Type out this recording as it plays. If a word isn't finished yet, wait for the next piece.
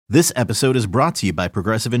This episode is brought to you by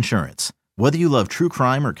Progressive Insurance. Whether you love true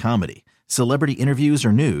crime or comedy, celebrity interviews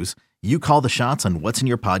or news, you call the shots on what's in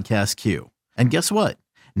your podcast queue. And guess what?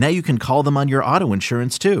 Now you can call them on your auto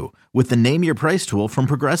insurance too with the Name Your Price tool from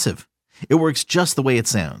Progressive. It works just the way it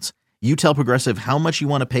sounds. You tell Progressive how much you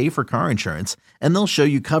want to pay for car insurance, and they'll show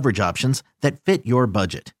you coverage options that fit your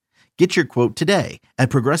budget. Get your quote today at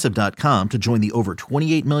Progressive.com to join the over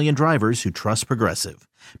 28 million drivers who trust Progressive.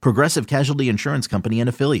 Progressive Casualty Insurance Company and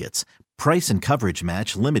Affiliates. Price and coverage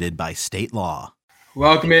match limited by state law.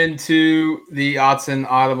 Welcome into the Odds and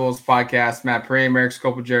Audibles podcast. Matt Prehm, Eric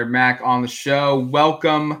Skopil, Jared Mack on the show.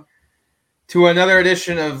 Welcome to another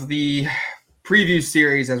edition of the preview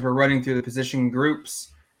series as we're running through the position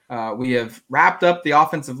groups. We have wrapped up the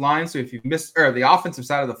offensive line, so if you've missed, or the offensive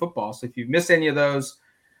side of the football, so if you've missed any of those,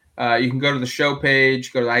 you can go to the show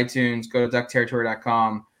page, go to iTunes, go to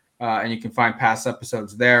duckterritory.com, and you can find past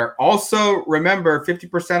episodes there. Also, remember,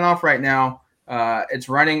 50% off right now. It's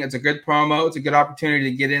running. It's a good promo. It's a good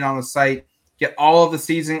opportunity to get in on the site, get all of the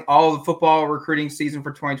season, all of the football recruiting season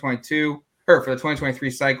for 2022, or for the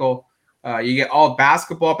 2023 cycle. You get all of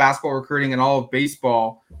basketball recruiting, and all of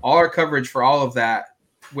baseball, all our coverage for all of that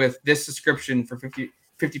with this subscription for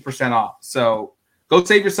 50% off. So go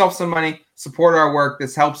save yourself some money, support our work.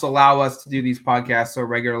 This helps allow us to do these podcasts so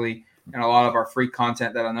regularly and a lot of our free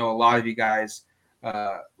content that I know a lot of you guys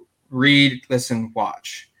read, listen,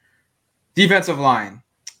 watch. Defensive line.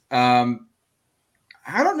 I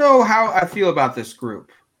don't know how I feel about this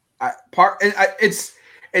group.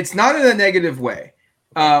 It's not in a negative way.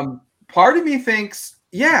 Part of me thinks,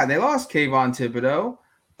 yeah, they lost Kayvon Thibodeaux.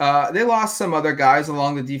 They lost some other guys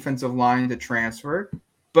along the defensive line to transfer,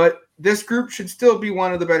 but this group should still be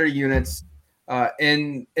one of the better units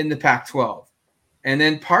in the Pac-12. And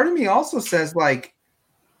then part of me also says, like,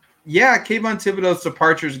 yeah, Kayvon Thibodeaux's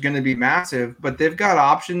departure is going to be massive, but they've got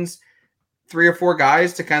options, 3 or 4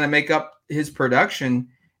 guys to kind of make up his production.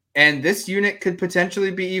 And this unit could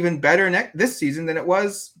potentially be even better this season than it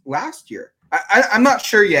was last year. I'm not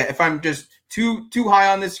sure yet if I'm just too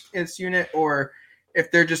high on this unit or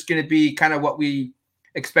if they're just going to be kind of what we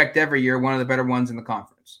expect every year, one of the better ones in the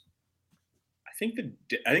conference. I think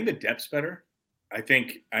the depth's better. I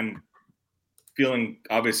think I'm feeling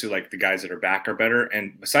obviously like the guys that are back are better.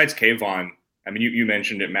 And besides Kayvon, I mean, you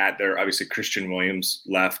mentioned it, Matt, there obviously Christian Williams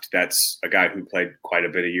left. That's a guy who played quite a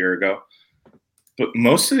bit a year ago. But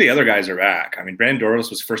most of the other guys are back. I mean, Brandon Dorlus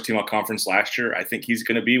was first team all conference last year. I think he's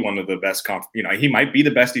going to be one of the best he might be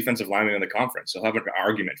the best defensive lineman in the conference. He'll have an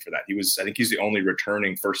argument for that. I think he's the only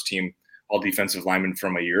returning first team all defensive lineman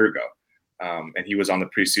from a year ago. And he was on the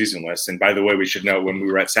preseason list. And by the way, we should note when we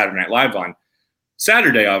were at Saturday Night Live on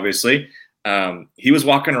Saturday, obviously, he was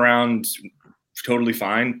walking around totally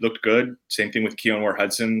fine, looked good. Same thing with Keon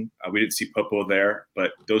Ware-Hudson. We didn't see Popo there,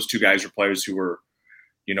 but those two guys were players who were,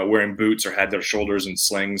 wearing boots or had their shoulders in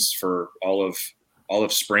slings for all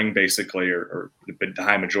of spring, basically, or the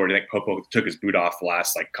high majority. I think Popo took his boot off the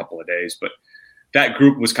last couple of days, but that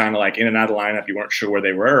group was kind of like in and out of the lineup. You weren't sure where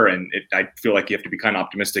they were, and I feel like you have to be kind of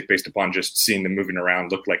optimistic based upon just seeing them moving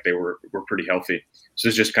around. Looked like they were pretty healthy. So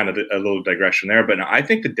it's just kind of a little digression there. But no, I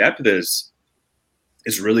think the depth is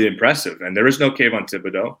really impressive, and there is no Kayvon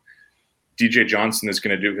Thibodeaux. DJ Johnson is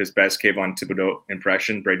going to do his best Kayvon Thibodeaux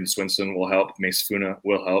impression. Braden Swinson will help. Mace Funa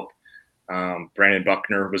will help. Brandon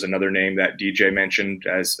Buckner was another name that DJ mentioned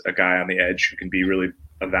as a guy on the edge who can be really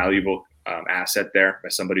a valuable asset there,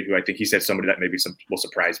 as somebody who I think he said somebody that maybe will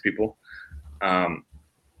surprise people.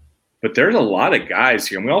 But there's a lot of guys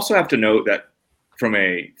here. And we also have to note that from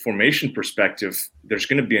a formation perspective, there's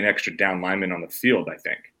going to be an extra down lineman on the field, I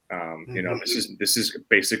think. This is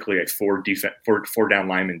basically a four down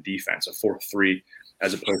lineman defense, a 4-3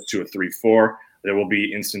 as opposed to a 3-4. There will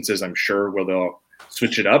be instances, I'm sure, where they'll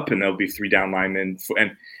switch it up and there'll be 3 down linemen.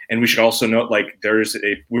 And we should also note,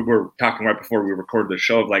 we were talking right before we recorded the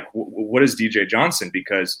show of what is DJ Johnson?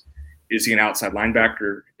 Because is he an outside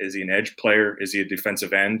linebacker? Is he an edge player? Is he a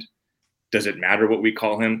defensive end? Does it matter what we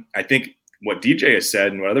call him? I think what DJ has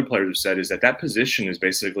said and what other players have said is that position is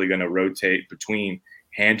basically going to rotate between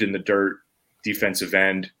hand in the dirt, defensive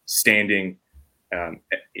end, standing,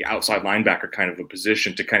 outside linebacker kind of a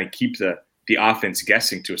position to kind of keep the offense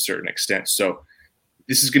guessing to a certain extent. So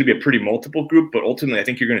this is going to be a pretty multiple group, but ultimately I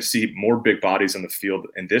think you're going to see more big bodies on the field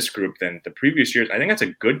in this group than the previous years. I think that's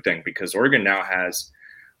a good thing because Oregon now has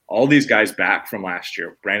all these guys back from last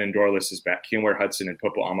year. Brandon Dorlus is back. Keon Ware-Hudson and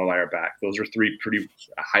Popo Aumavae are back. Those are 3 pretty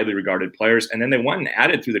highly regarded players. And then they went and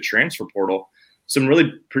added through the transfer portal some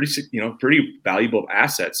really pretty valuable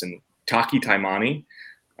assets. And Taki Taimani,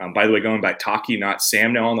 by the way, going by Taki, not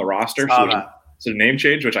Sam now on the roster. So the name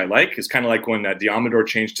change, which I like, is kind of like when Diamador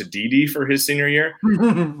changed to Didi for his senior year.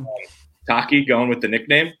 Taki going with the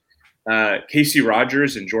nickname. Casey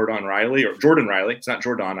Rogers and Jordan Riley. It's not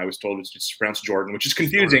Jordan. I was told it's just pronounced Jordan, which is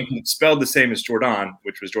confusing. It's spelled the same as Jordan,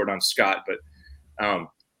 which was Jordan Scott. But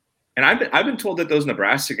and I've been told that those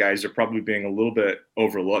Nebraska guys are probably being a little bit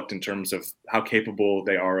overlooked in terms of how capable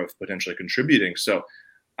they are of potentially contributing. So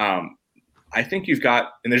I think you've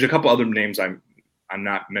got, and there's a couple other names I'm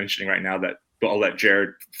not mentioning right now that I'll let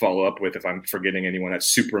Jared follow up with if I'm forgetting anyone that's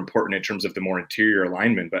super important in terms of the more interior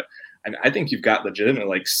linemen. But I think you've got legitimate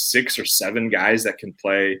like 6 or 7 guys that can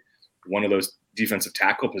play one of those defensive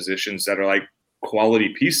tackle positions that are like quality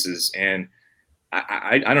pieces. And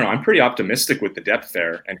I don't know. I'm pretty optimistic with the depth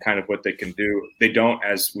there and kind of what they can do. They don't,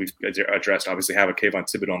 as we've addressed, obviously have a Kayvon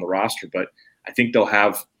Thibodeau on the roster, but I think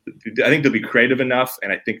they'll be creative enough,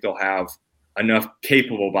 and I think they'll have enough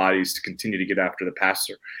capable bodies to continue to get after the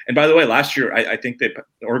passer. And by the way, last year, I think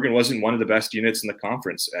Oregon wasn't one of the best units in the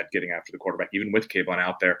conference at getting after the quarterback, even with Kayvon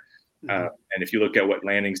out there. And if you look at what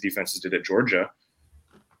Lanning's defenses did at Georgia,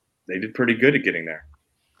 they did pretty good at getting there.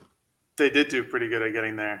 They did do pretty good at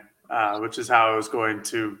getting there. Which is how I was going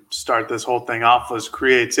to start this whole thing off, was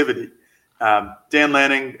creativity. Dan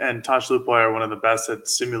Lanning and Tosh Lupoy are one of the best at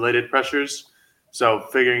simulated pressures. So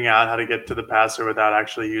figuring out how to get to the passer without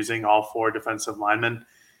actually using all 4 defensive linemen.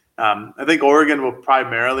 I think Oregon will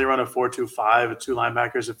primarily run a 4-2-5, with 2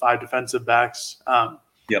 linebackers and 5 defensive backs.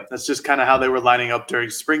 That's just kind of how they were lining up during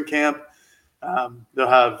spring camp. They'll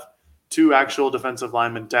have 2 actual defensive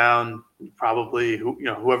linemen down, probably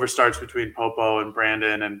whoever starts between Popo and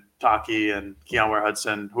Brandon and Taki and Keon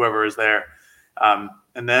Ware-Hudson, whoever is there.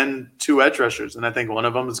 And then 2 edge rushers. And I think one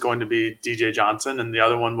of them is going to be DJ Johnson, and the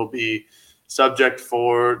other one will be subject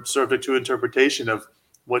to interpretation of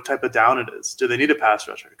what type of down it is. Do they need a pass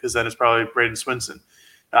rusher? Because then it's probably Braden Swinson.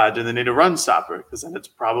 Do they need a run stopper? Because then it's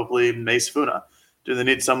probably Mace Funa. Do they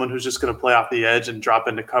need someone who's just going to play off the edge and drop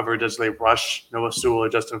into coverage as they rush Noah Sewell or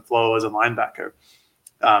Justin Flo as a linebacker?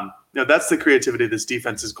 That's the creativity this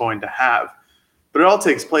defense is going to have. But it all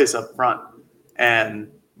takes place up front.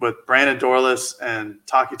 And with Brandon Dorlus and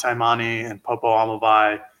Taki Taimani and Popo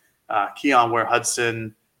Amovai, Keon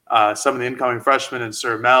Ware-Hudson, some of the incoming freshmen and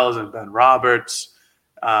Sir Mells and Ben Roberts,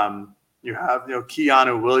 you have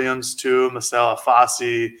Keanu Williams too, Marcel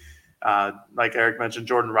Afasi, like Eric mentioned,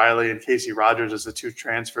 Jordan Riley and Casey Rogers as the 2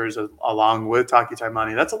 transfers along with Taki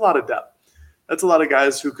Taimani. That's a lot of depth. That's a lot of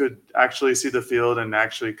guys who could actually see the field and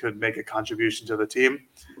actually could make a contribution to the team.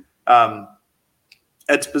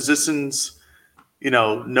 At positions,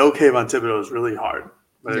 no Kayvon Thibodeau is really hard.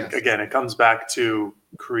 But Again, it comes back to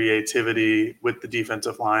creativity with the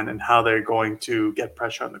defensive line and how they're going to get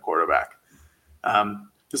pressure on the quarterback.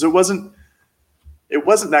 Because it wasn't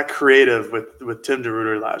that creative with Tim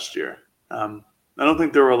DeRuyter last year. I don't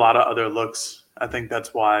think there were a lot of other looks. I think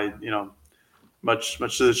that's why, much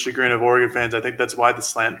to the chagrin of Oregon fans, I think that's why the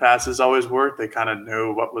slant passes always worked. They kind of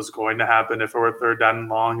knew what was going to happen if it were 3rd down and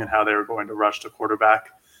long and how they were going to rush the quarterback.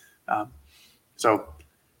 So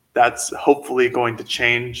that's hopefully going to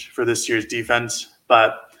change for this year's defense.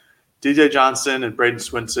 But DJ Johnson and Braden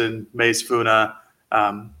Swinson, Mace Funa,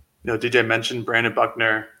 DJ mentioned Brandon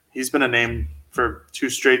Buckner. He's been a name for 2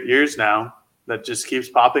 straight years now that just keeps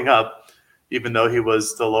popping up, even though he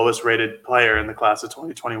was the lowest rated player in the class of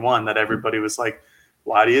 2021, that everybody was like,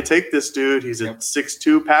 why do you take this dude? He's a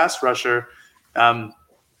 6'2" pass rusher.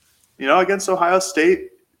 Against Ohio State,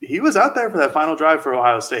 he was out there for that final drive for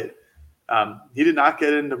Ohio State. He did not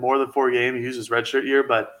get into more than 4 games. He used his redshirt year,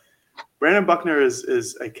 but Brandon Buckner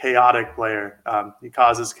is a chaotic player. He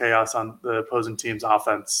causes chaos on the opposing team's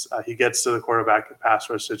offense. He gets to the quarterback in pass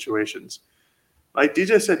rush situations. Like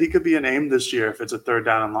DJ said, he could be a name this year if it's a 3rd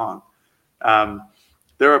down and long.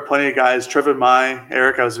 There are plenty of guys. Trevor Mai,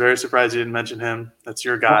 Eric, I was very surprised you didn't mention him. That's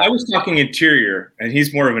your guy. Well, I was talking interior, and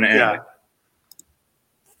he's more of an end. Yeah.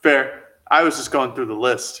 Fair. I was just going through the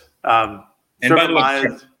list. And by the way,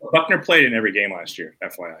 Buckner played in every game last year,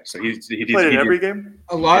 FYI. So he played in every game?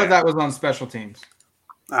 A lot of that was on special teams.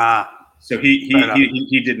 So he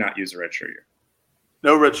did not use a redshirt year.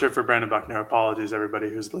 No redshirt for Brandon Buckner. Apologies, everybody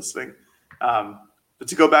who's listening. But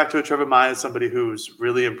to go back to Trevor Mai, somebody who's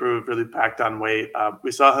really improved, really packed on weight.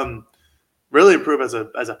 We saw him really improve as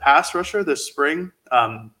a pass rusher this spring.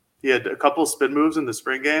 He had a couple spin moves in the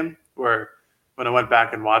spring game where when I went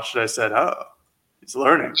back and watched it, I said, oh, he's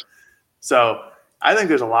learning. So I think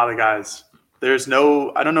there's a lot of guys. I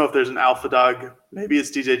don't know if there's an alpha dog. Maybe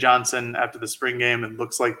it's DJ Johnson after the spring game. It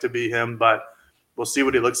looks like to be him, but we'll see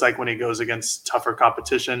what he looks like when he goes against tougher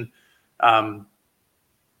competition.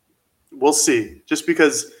 We'll see. Just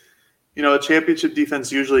because a championship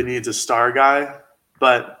defense usually needs a star guy,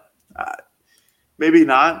 but maybe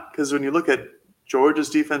not, because when you look at Georgia's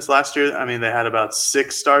defense last year, I mean, they had about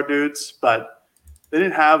 6 star dudes, but they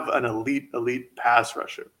didn't have an elite pass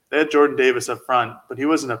rusher. They had Jordan Davis up front, but he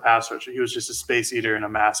wasn't a pass rusher. He was just a space eater and a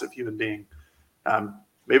massive human being.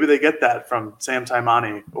 Maybe they get that from Sam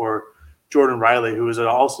Taimani or Jordan Riley, who was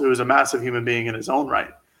a massive human being in his own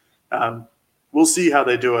right. We'll see how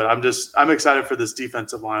they do it. I'm excited for this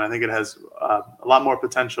defensive line. I think it has a lot more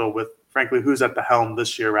potential with, frankly, who's at the helm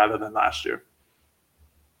this year rather than last year.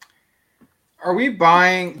 Are we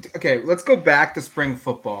buying? Okay, let's go back to spring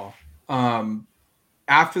football.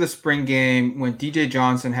 After the spring game, when DJ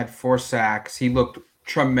Johnson had 4 sacks, he looked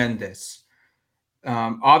tremendous.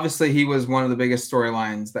 Obviously, he was one of the biggest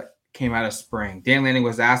storylines that came out of spring. Dan Lanning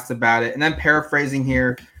was asked about it. And then paraphrasing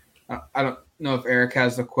here, I don't know if Eric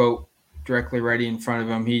has the quote directly ready in front of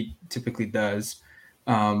him. He typically does.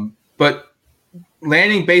 But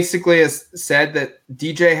Lanning basically has said that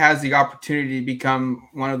DJ has the opportunity to become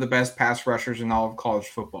one of the best pass rushers in all of college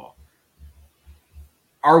football.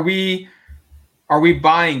 Are we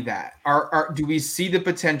buying that? Do we see the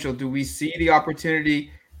potential? Do we see the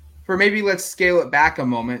opportunity for maybe let's scale it back a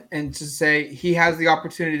moment and to say he has the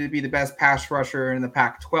opportunity to be the best pass rusher in the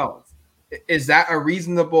Pac-12? Is that a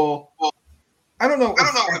reasonable – I don't know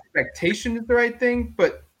if expectation is the right thing,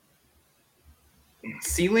 but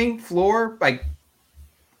ceiling, floor, like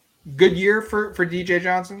good year for DJ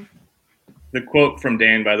Johnson? The quote from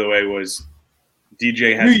Dan, by the way, was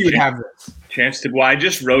DJ has chance to – well, I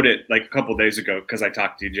just wrote it like a couple days ago because I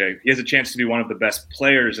talked to DJ. He has a chance to be one of the best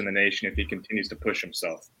players in the nation if he continues to push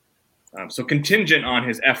himself. So contingent on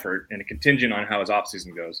his effort and contingent on how his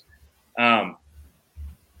offseason goes.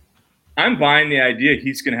 I'm buying the idea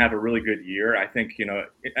he's going to have a really good year. I think,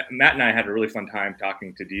 Matt and I had a really fun time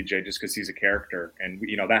talking to DJ just because he's a character. And,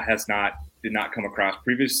 that did not come across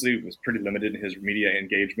previously. It was pretty limited in his media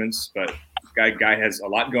engagements. But guy has a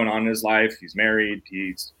lot going on in his life. He's married.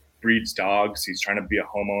 He breeds dogs. He's trying to be a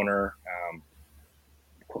homeowner.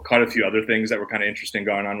 Caught a few other things that were kind of interesting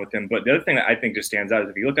going on with him. But the other thing that I think just stands out is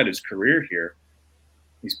if you look at his career here,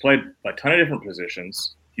 he's played a ton of different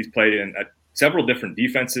positions. He's played in several different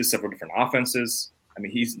defenses, several different offenses. I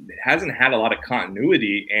mean, he hasn't had a lot of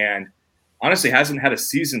continuity and honestly hasn't had a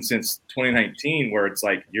season since 2019 where it's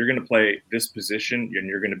like you're going to play this position and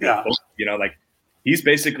you're going to be, he's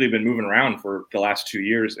basically been moving around for the last 2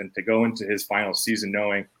 years, and to go into his final season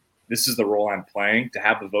knowing this is the role I'm playing, to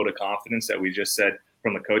have the vote of confidence that we just said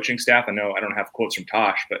from the coaching staff. I know I don't have quotes from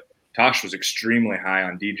Tosh, but Tosh was extremely high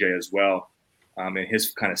on DJ as well in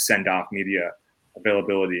his kind of send-off media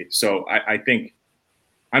availability. So I think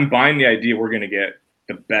I'm buying the idea we're going to get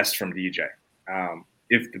the best from DJ.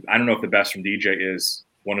 I don't know if the best from DJ is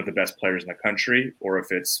one of the best players in the country or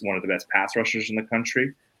if it's one of the best pass rushers in the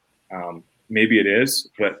country. Maybe it is,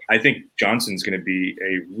 but I think Johnson's going to be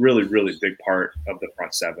a really, really big part of the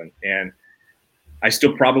front seven. And I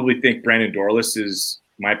still probably think Brandon Dorlus is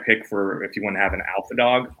my pick for if you want to have an alpha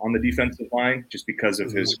dog on the defensive line, just because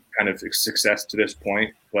of his kind of success to this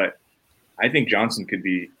point. But I think Johnson could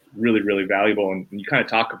be really, really valuable. And you kind of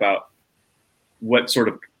talk about what sort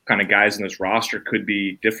of kind of guys in this roster could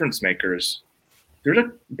be difference makers. There's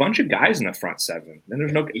a bunch of guys in the front seven. And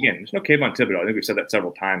there's no Kayvon Thibodeau. I think we've said that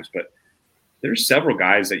several times, but there's several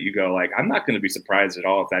guys that you go like, I'm not going to be surprised at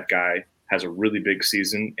all if that guy has a really big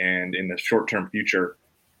season and in the short-term future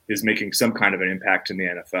is making some kind of an impact in the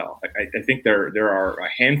NFL. I think there are a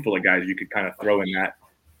handful of guys you could kind of throw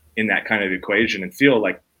in that kind of equation and feel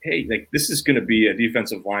like, hey, like this is going to be a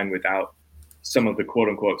defensive line without some of the quote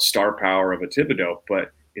unquote star power of a Thibodeau,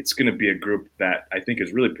 but it's going to be a group that I think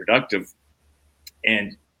is really productive.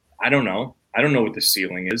 And I don't know what the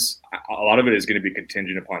ceiling is. A lot of it is going to be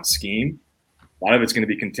contingent upon scheme. A lot of it's going to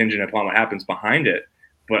be contingent upon what happens behind it.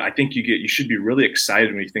 But I think you should be really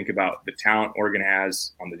excited when you think about the talent Oregon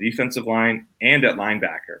has on the defensive line and at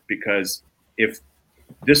linebacker, because if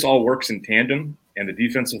this all works in tandem and the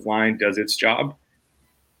defensive line does its job,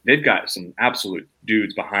 they've got some absolute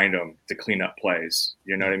dudes behind them to clean up plays.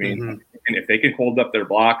 You know what I mean? Mm-hmm. And if they can hold up their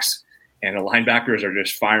blocks and the linebackers are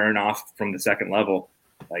just firing off from the second level,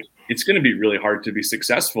 like it's going to be really hard to be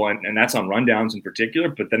successful. And that's on rundowns in particular,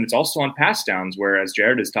 but then it's also on pass downs where, as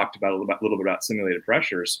Jared has talked about a little bit about simulated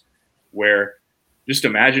pressures, where just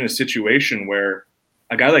imagine a situation where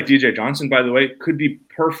a guy like DJ Johnson, by the way, could be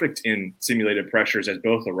perfect in simulated pressures as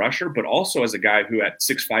both a rusher, but also as a guy who at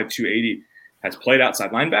 6'5", 280 has played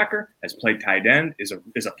outside linebacker, has played tight end, is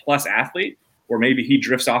a plus athlete, or maybe he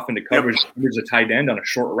drifts off into coverage, there's a tight end on a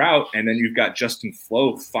short route, and then you've got Justin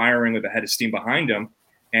Flo firing with a head of steam behind him.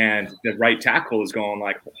 and the right tackle is going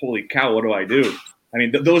like, holy cow, what do I do? I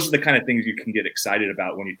mean, those are the kind of things you can get excited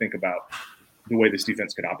about when you think about the way this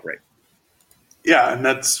defense could operate. Yeah, and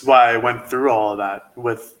that's why I went through all of that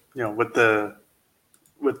with the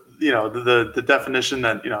definition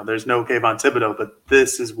that there's no Kayvon Thibodeaux, but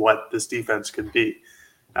this is what this defense could be.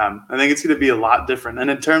 I think it's going to be a lot different. And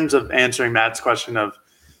in terms of answering Matt's question of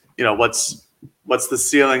what's the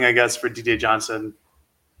ceiling, I guess, for DJ Johnson,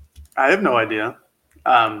 I have no idea.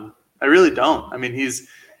 I really don't. I mean, he's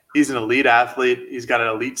an elite athlete. He's got an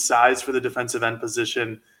elite size for the defensive end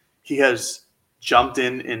position. He has jumped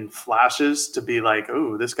in flashes to be like,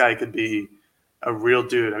 oh, this guy could be a real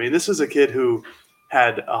dude. I mean, this is a kid who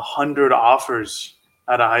had 100 offers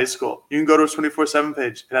out of high school. You can go to his 24/7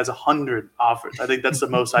 page. It has 100 offers. I think that's the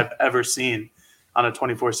most I've ever seen on a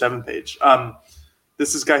 24/7 page.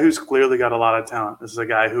 This is a guy who's clearly got a lot of talent. This is a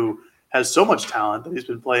guy who has so much talent that he's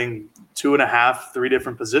been playing 2.5, 3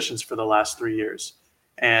 different positions for the last 3 years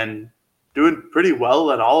and doing pretty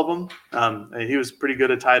well at all of them. And he was pretty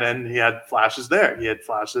good at tight end. He had flashes there. He had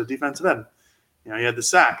flashes at defensive end. He had the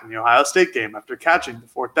sack in the Ohio State game after catching the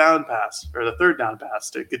 4th down pass or the 3rd down pass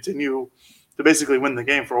to continue to basically win the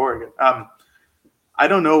game for Oregon. I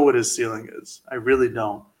don't know what his ceiling is. I really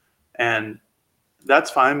don't. And that's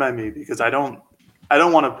fine by me because I don't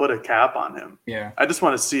want to put a cap on him. Yeah. I just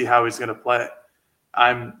want to see how he's going to play.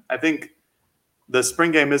 I think the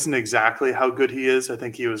spring game isn't exactly how good he is. I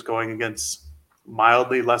think he was going against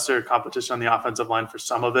mildly lesser competition on the offensive line for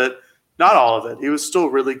some of it. Not all of it. He was still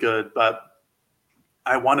really good, but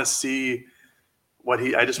I want to see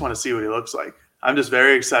I just want to see what he looks like. I'm just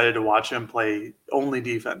very excited to watch him play only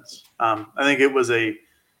defense. I think it was a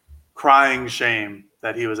crying shame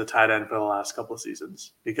that he was a tight end for the last couple of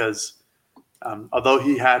seasons because although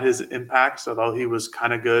he had his impacts, although he was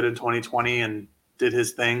kind of good in 2020 and did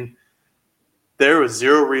his thing, there was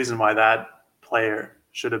zero reason why that player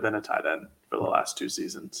should have been a tight end for the last 2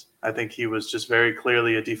 seasons. I think he was just very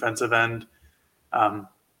clearly a defensive end.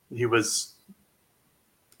 It was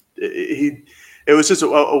just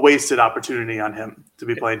a wasted opportunity on him to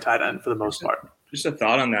be playing tight end for the most part. Just a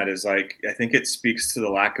thought on that is I think it speaks to the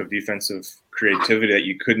lack of defensive creativity that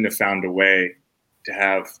you couldn't have found a way to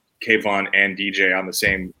have Kayvon and DJ on the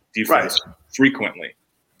same defense frequently.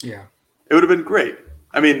 Yeah. It would have been great.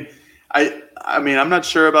 I mean, I'm not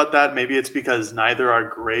sure about that. Maybe it's because neither are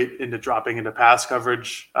great into dropping into pass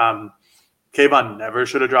coverage. Kayvon never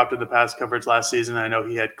should have dropped into pass coverage last season. I know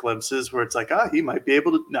he had glimpses where it's like, he might be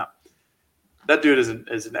able to. No. That dude is an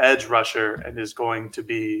edge rusher and is going to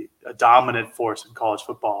be a dominant force in college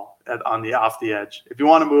football off the edge. If you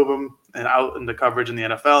want to move him and out in the coverage in the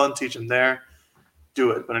NFL and teach him there,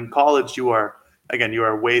 do it. But in college, you are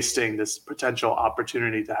wasting this potential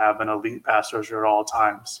opportunity to have an elite pass rusher at all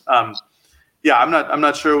times. I'm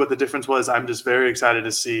not sure what the difference was. I'm just very excited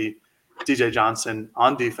to see DJ Johnson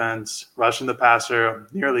on defense, rushing the passer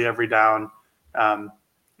nearly every down.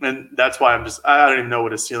 And that's why I don't even know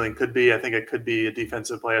what his ceiling could be. I think it could be a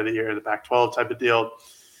defensive player of the year in the Pac-12 type of deal,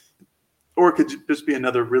 or it could just be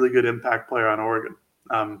another really good impact player on Oregon.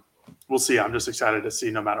 We'll see. I'm just excited to see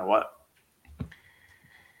no matter what.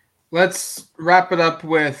 Let's wrap it up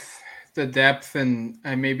with the depth and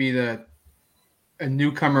maybe a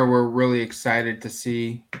newcomer we're really excited to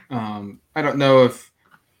see. I don't know if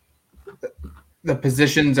the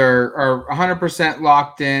positions are 100%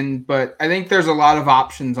 locked in, but I think there's a lot of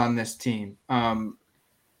options on this team. One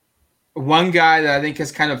guy that I think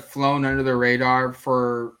has kind of flown under the radar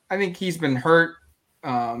I think he's been hurt,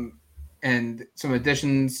 and some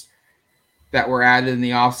additions that were added in the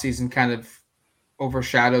offseason kind of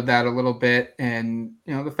overshadowed that a little bit. And,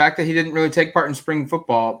 the fact that he didn't really take part in spring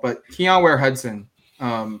football, but Keon Ware-Hudson,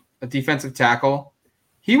 a defensive tackle,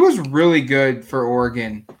 he was really good for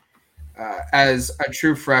Oregon as a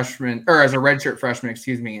true freshman, or as a redshirt freshman,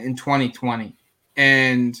 in 2020.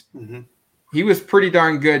 And he was pretty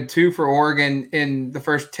darn good too for Oregon in the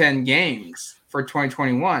first 10 games for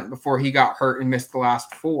 2021 before he got hurt and missed the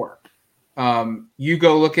last 4. You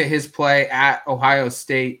go look at his play at Ohio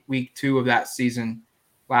State week 2 of that season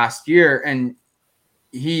last year, and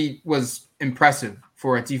he was impressive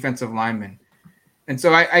for a defensive lineman. And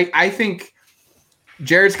so I think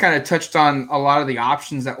Jared's kind of touched on a lot of the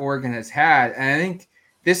options that Oregon has had. And I think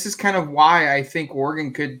this is kind of why I think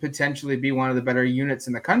Oregon could potentially be one of the better units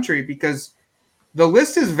in the country, because the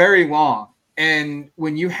list is very long. And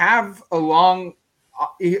when you have a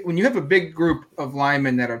big group of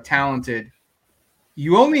linemen that are talented,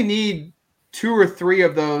 you only need 2 or 3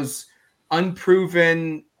 of those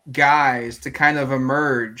unproven guys to kind of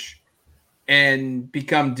emerge and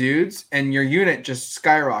become dudes, and your unit just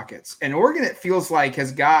skyrockets. And Oregon, it feels like,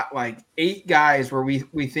 has got like 8 guys where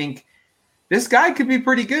we think this guy could be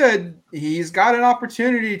pretty good. He's got an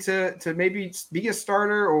opportunity to maybe be a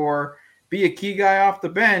starter or be a key guy off the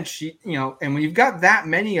bench. And when you've got that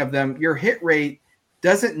many of them, your hit rate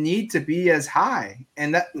doesn't need to be as high.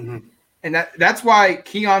 And that's why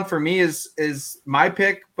Keon for me is my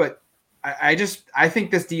pick. But I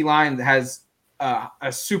think this D line has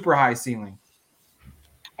a super high ceiling.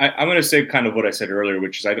 I'm going to say kind of what I said earlier,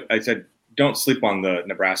 which is I said don't sleep on the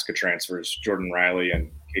Nebraska transfers, Jordan Riley and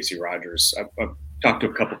Casey Rogers. I've talked to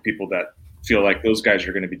a couple of people that feel like those guys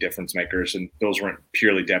are going to be difference makers, and those weren't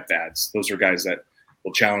purely depth adds. Those are guys that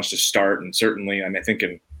will challenge to start, and certainly, I think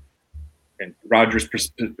in Rogers'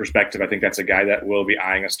 perspective, I think that's a guy that will be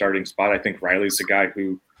eyeing a starting spot. I think Riley's a guy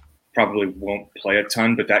who probably won't play a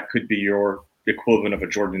ton, but that could be your equivalent of a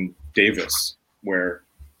Jordan Davis, where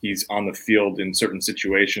he's on the field in certain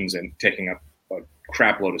situations and taking up a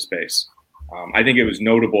crap load of space. I think it was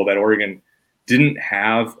notable that Oregon didn't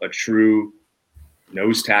have a true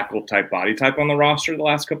nose tackle type body type on the roster the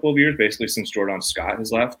last couple of years, basically since Jordan Scott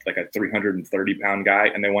has left, like a 330-pound guy,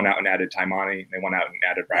 and they went out and added Taimani, they went out and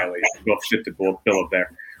added Riley. They both fit the bill up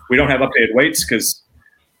there. We don't have updated weights because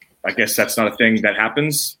I guess that's not a thing that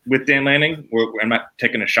happens with Dan Lanning. I'm not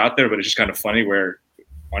taking a shot there, but it's just kind of funny where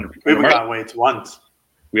we haven't got weights once.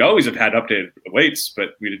 We always have had updated weights,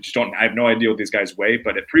 but we just don't. I have no idea what these guys weigh.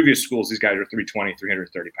 But at previous schools, these guys are 320,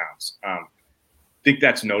 330 pounds. I think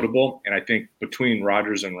that's notable. And I think between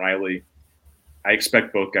Rogers and Riley, I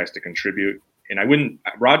expect both guys to contribute. And I wouldn't.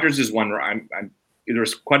 Rogers is one where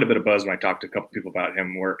there's quite a bit of buzz when I talked to a couple people about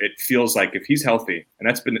him, where it feels like if he's healthy, and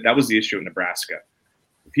that was the issue in Nebraska.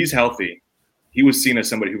 If he's healthy, he was seen as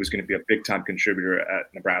somebody who was going to be a big time contributor at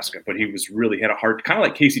Nebraska, but he was really had a hard, kind of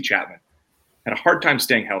like Casey Chapman, had a hard time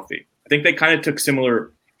staying healthy. I think they kind of took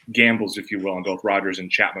similar gambles, if you will, on both Rogers and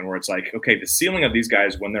Chapman, where it's like, okay, the ceiling of these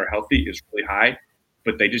guys when they're healthy is really high,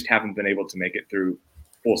 but they just haven't been able to make it through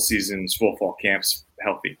full seasons, full fall camps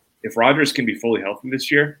healthy. If Rogers can be fully healthy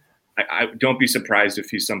this year, I don't be surprised if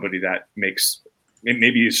he's somebody that makes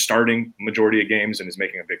maybe is starting majority of games and is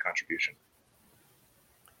making a big contribution.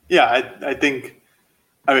 Yeah, I think.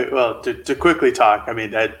 To quickly talk,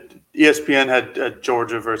 ESPN had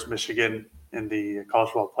Georgia versus Michigan in the college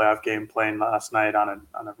football playoff game playing last night on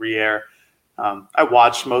a re-air. I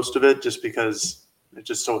watched most of it just because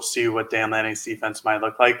just to see what Dan Lanning's defense might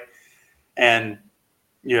look like. And,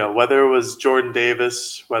 whether it was Jordan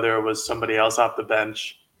Davis, whether it was somebody else off the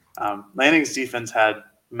bench, Lanning's defense had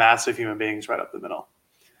massive human beings right up the middle.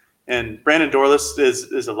 And Brandon Dorlus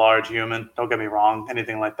is a large human. Don't get me wrong,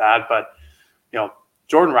 anything like that. But,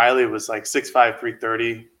 Jordan Riley was like 6'5",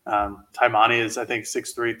 330. Taimani is, I think,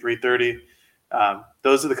 6'3", 330.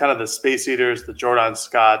 Those are the kind of the space eaters, the Jordan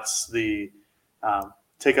Scotts, the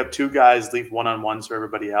take up 2 guys, leave one-on-ones for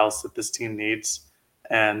everybody else that this team needs.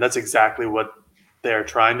 And that's exactly what they're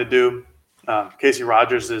trying to do. Casey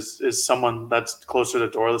Rogers is someone that's closer to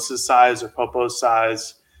Dorlus's size or Popo's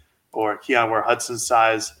size or Keon Ware-Hudson's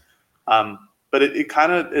size. But it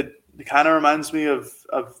kind of reminds me of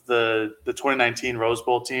the 2019 Rose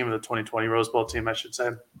Bowl team, or the 2020 Rose Bowl team, I should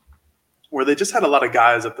say, where they just had a lot of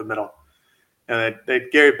guys up the middle. And they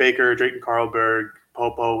had Gary Baker, Drayton Carlberg,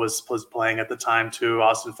 Popo was playing at the time too,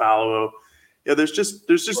 Austin Fallow. There's just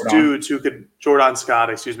dudes who could, Jordan Scott,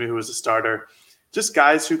 who was a starter, just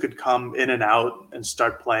guys who could come in and out and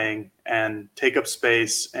start playing and take up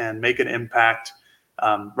space and make an impact,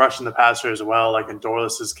 rushing the passer as well, like in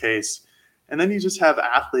Dorlus's case. And then you just have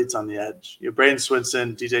athletes on the edge. Braden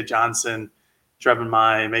Swinson, DJ Johnson, Trevin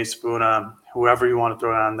Mai, Mace Spuna, whoever you want to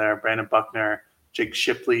throw on there, Brandon Buckner, Jake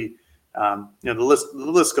Shipley. The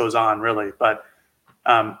list goes on really. But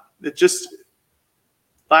it just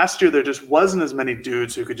last year there just wasn't as many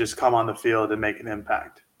dudes who could just come on the field and make an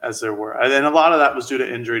impact as there were. And a lot of that was due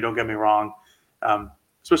to injury, don't get me wrong.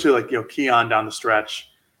 Especially like Keon down the stretch.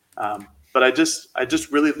 But I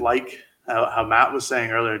just really like how Matt was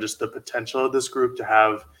saying earlier, just the potential of this group to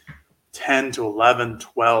have 10 to 11,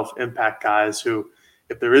 12 impact guys who,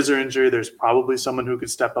 if there is an injury, there's probably someone who could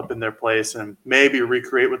step up in their place and maybe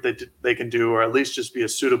recreate what they can do, or at least just be a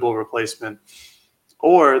suitable replacement.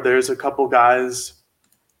 Or there's a couple guys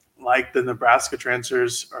like the Nebraska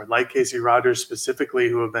transfers or like Casey Rogers specifically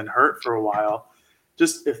who have been hurt for a while.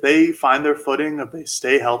 Just if they find their footing, if they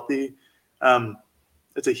stay healthy, it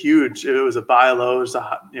was a buy low, it's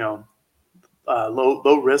a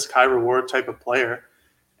low risk, high reward type of player.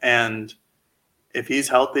 And if he's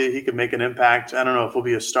healthy, he can make an impact. I don't know if he'll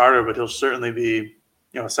be a starter, but he'll certainly be,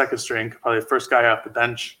 a second string, probably the first guy off the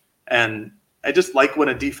bench. And I just like when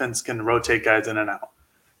a defense can rotate guys in and out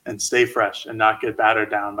and stay fresh and not get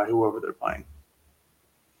battered down by whoever they're playing.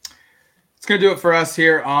 It's going to do it for us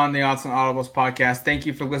here on the Odds on Audibles podcast. Thank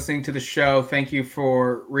you for listening to the show. Thank you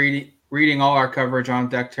for reading all our coverage on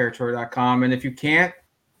deckterritory.com. And if you can't,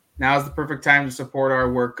 now's the perfect time to support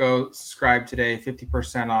our work. Go subscribe today.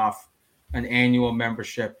 50% off an annual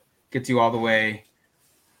membership. Gets you all the way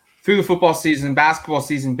through the football season, basketball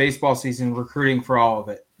season, baseball season, recruiting for all of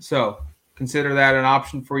it. So consider that an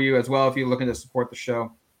option for you as well if you're looking to support the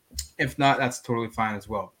show. If not, that's totally fine as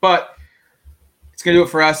well. But it's going to do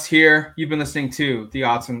it for us here. You've been listening to the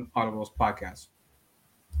Odds on Audibles podcast.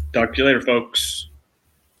 Talk to you later, folks.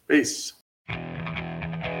 Peace.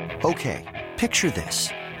 Okay, picture this.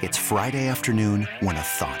 It's Friday afternoon when a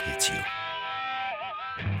thought hits you.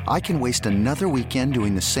 I can waste another weekend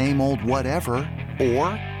doing the same old whatever, or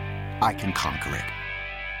I can conquer it.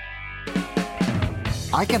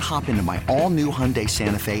 I can hop into my all-new Hyundai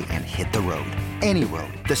Santa Fe and hit the road. Any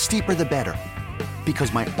road. The steeper, the better.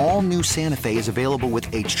 Because my all-new Santa Fe is available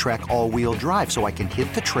with H-Track all-wheel drive, so I can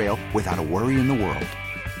hit the trail without a worry in the world.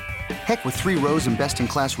 Heck, with 3 rows and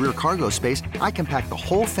best-in-class rear cargo space, I can pack the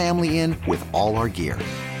whole family in with all our gear.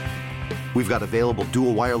 We've got available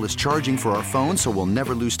dual wireless charging for our phones, so we'll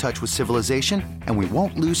never lose touch with civilization, and we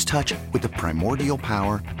won't lose touch with the primordial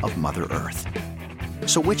power of Mother Earth.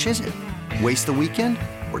 So which is it? Waste the weekend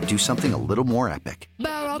or do something a little more epic?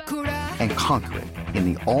 And conquer it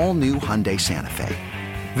in the all-new Hyundai Santa Fe.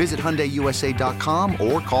 Visit HyundaiUSA.com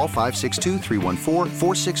or call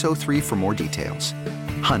 562-314-4603 for more details.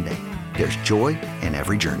 Hyundai, there's joy in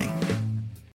every journey.